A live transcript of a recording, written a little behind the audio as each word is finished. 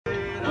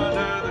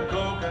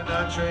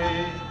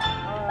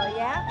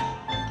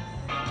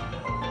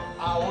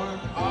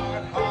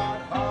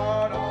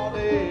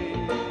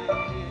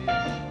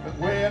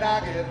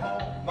get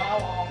home,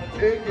 I wanna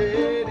take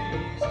it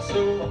easy,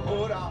 so I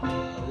put on a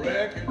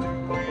record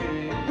to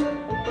play.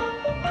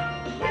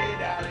 Lay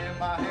down in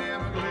my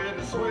hammock, let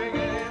it swing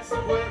and it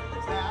sways.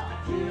 Now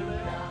I'm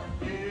chilling out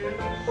in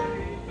the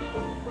shade,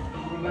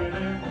 cooling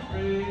in the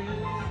breeze.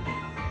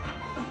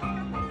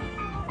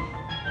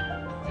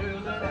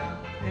 Chilling out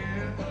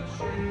in the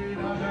shade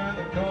under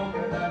the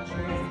coconut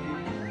tree.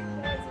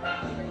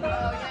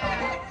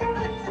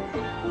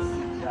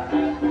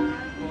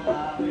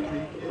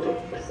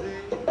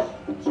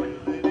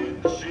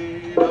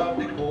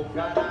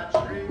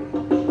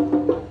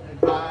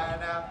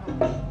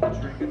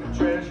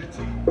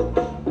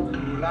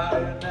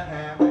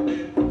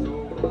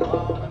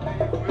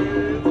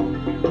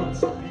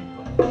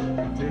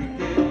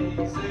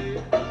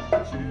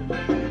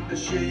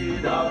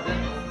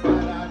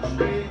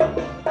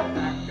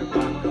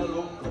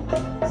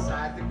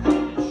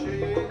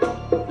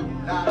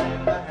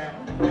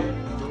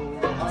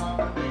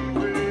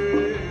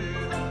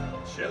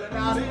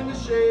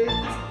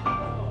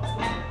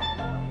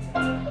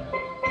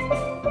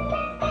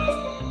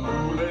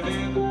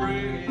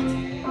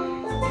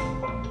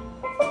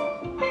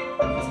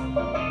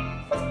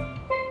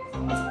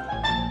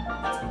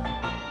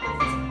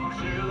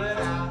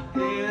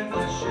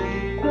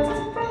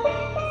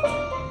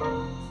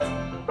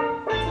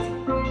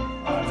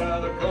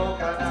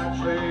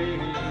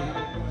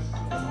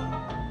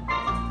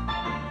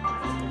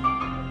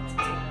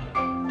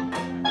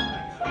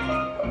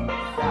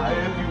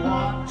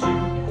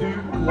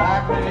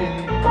 Like me,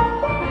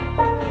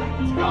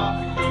 take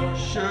off your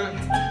shirt,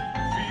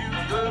 feel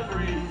the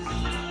breeze,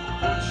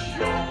 put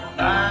your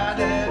mind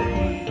at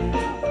ease.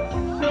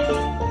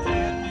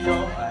 In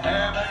your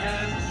hammock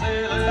is a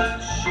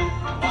sailing ship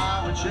while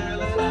we're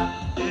chilling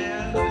out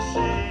in the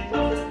shade,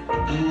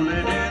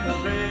 cooling in the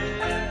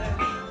bed.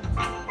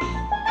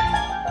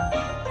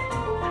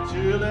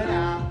 Chilling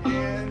out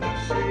in the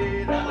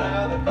shade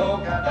under the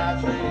coconut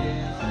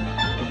trees.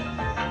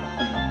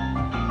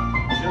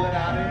 Chilling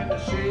out in the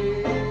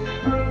shade,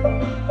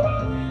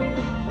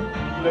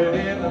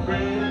 chilling in the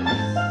breeze,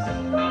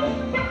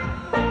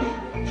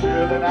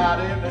 chilling out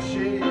in the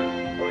shade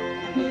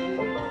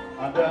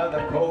under the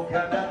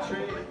coconut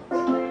trees.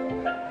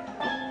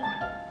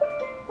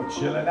 We're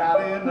chilling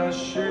out in the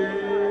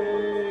shade.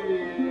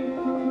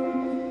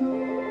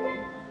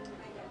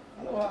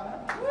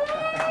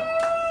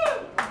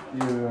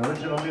 Yeah,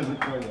 original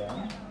music for you.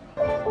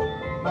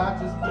 Not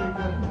just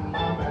thinking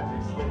my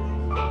magic stick.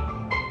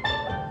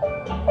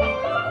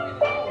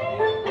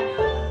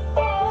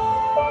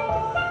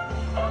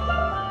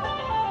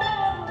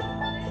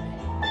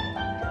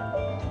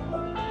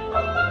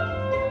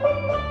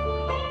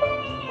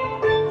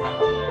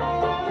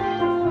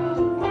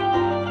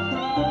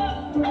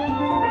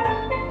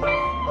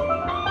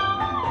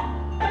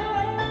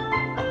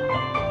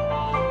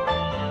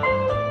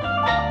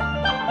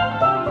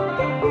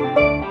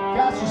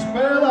 Got your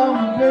spell on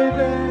me,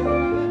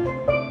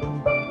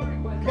 baby.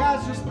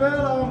 Got your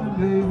spell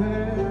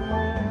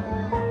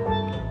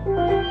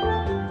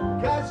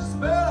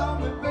on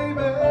me,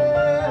 baby.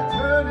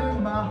 Turning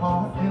my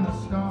heart in a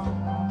storm.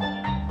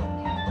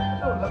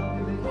 I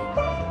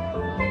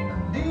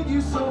need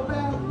you so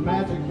bad,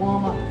 magic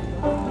woman.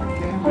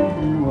 Can't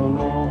leave you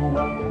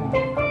alone.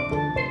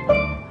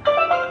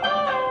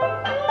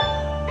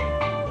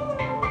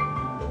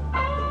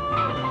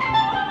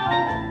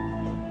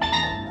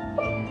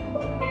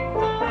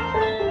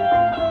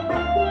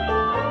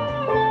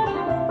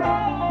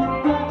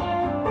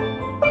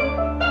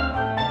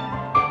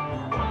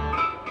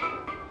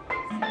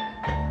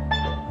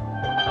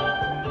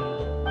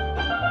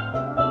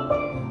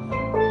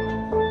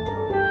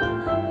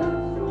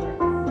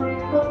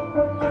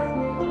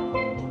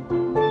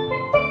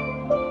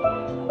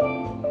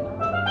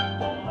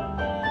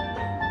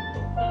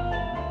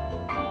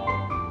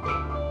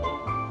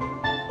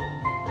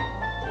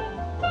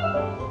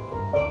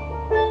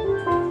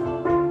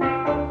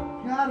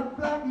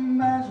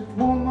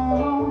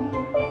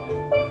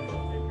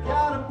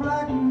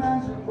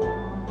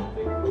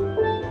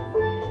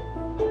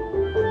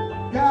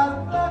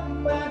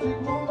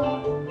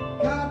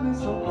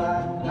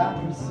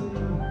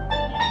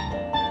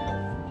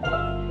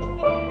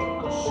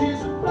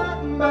 She's a black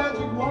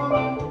magic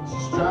woman.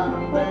 She's trying to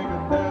make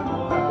a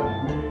devil out of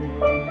me.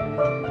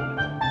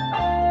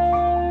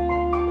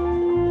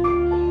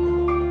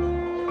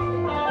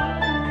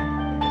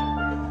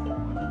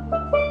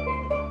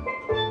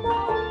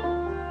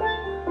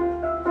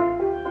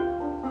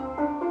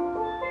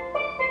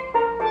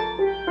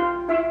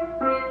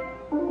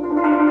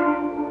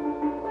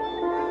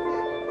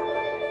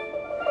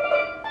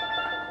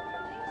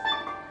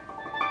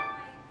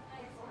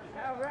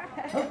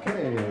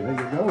 Okay, there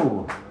you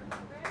go.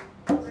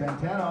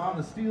 Santana on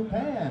the steel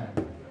pan.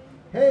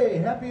 Hey,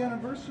 happy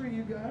anniversary,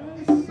 you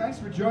guys. Thanks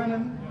for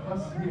joining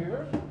us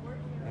here.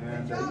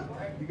 And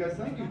you guys,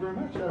 thank you very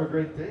much. Have a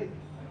great day.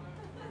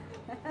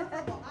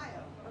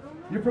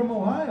 You're from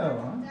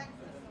Ohio, huh?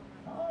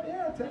 Oh,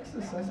 yeah,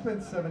 Texas. I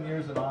spent 7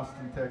 years in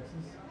Austin,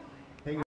 Texas.